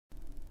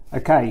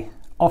Okay,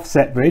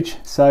 offset bridge.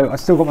 So I've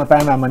still got my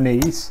band around my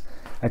knees.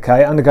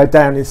 Okay, I'm going to go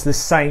down into the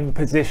same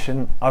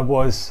position I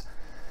was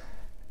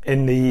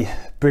in the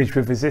bridge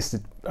with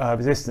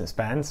resistance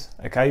bands.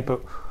 Okay,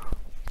 but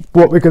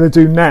what we're going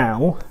to do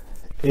now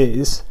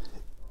is,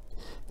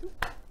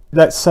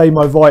 let's say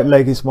my right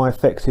leg is my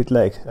affected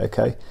leg.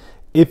 Okay,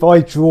 if I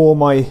draw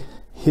my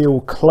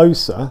heel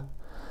closer,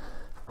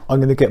 I'm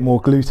going to get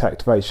more glute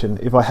activation.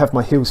 If I have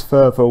my heels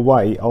further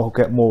away, I'll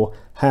get more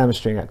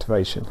hamstring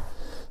activation.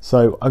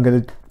 So I'm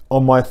going to,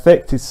 on my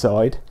affected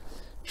side,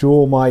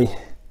 draw my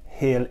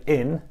heel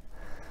in.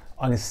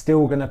 I'm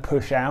still going to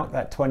push out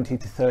that 20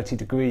 to 30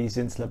 degrees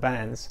into the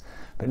bands,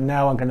 but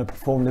now I'm going to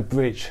perform the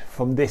bridge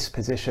from this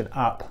position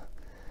up,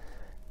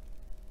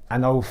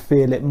 and I'll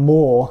feel it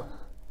more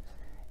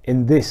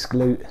in this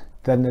glute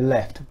than the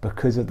left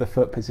because of the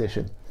foot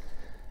position.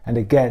 And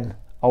again,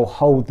 I'll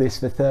hold this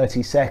for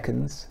 30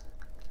 seconds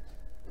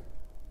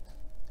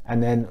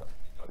and then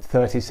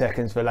 30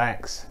 seconds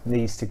relax,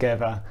 knees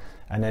together,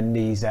 and then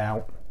knees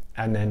out,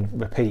 and then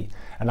repeat.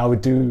 And I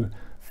would do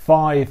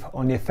 5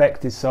 on the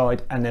affected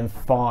side and then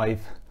 5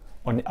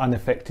 on the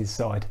unaffected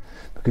side,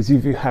 because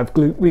if you have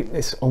glute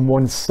weakness on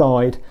one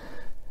side,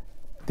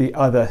 the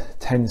other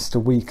tends to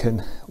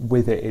weaken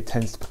with it. It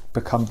tends to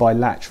become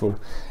bilateral.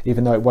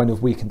 Even though it won't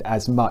have weakened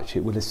as much,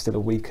 it would have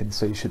still weakened.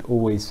 So you should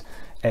always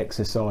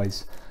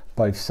exercise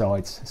both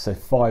sides. So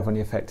 5 on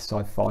the affected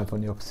side, 5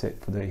 on the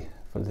opposite for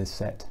this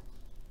set.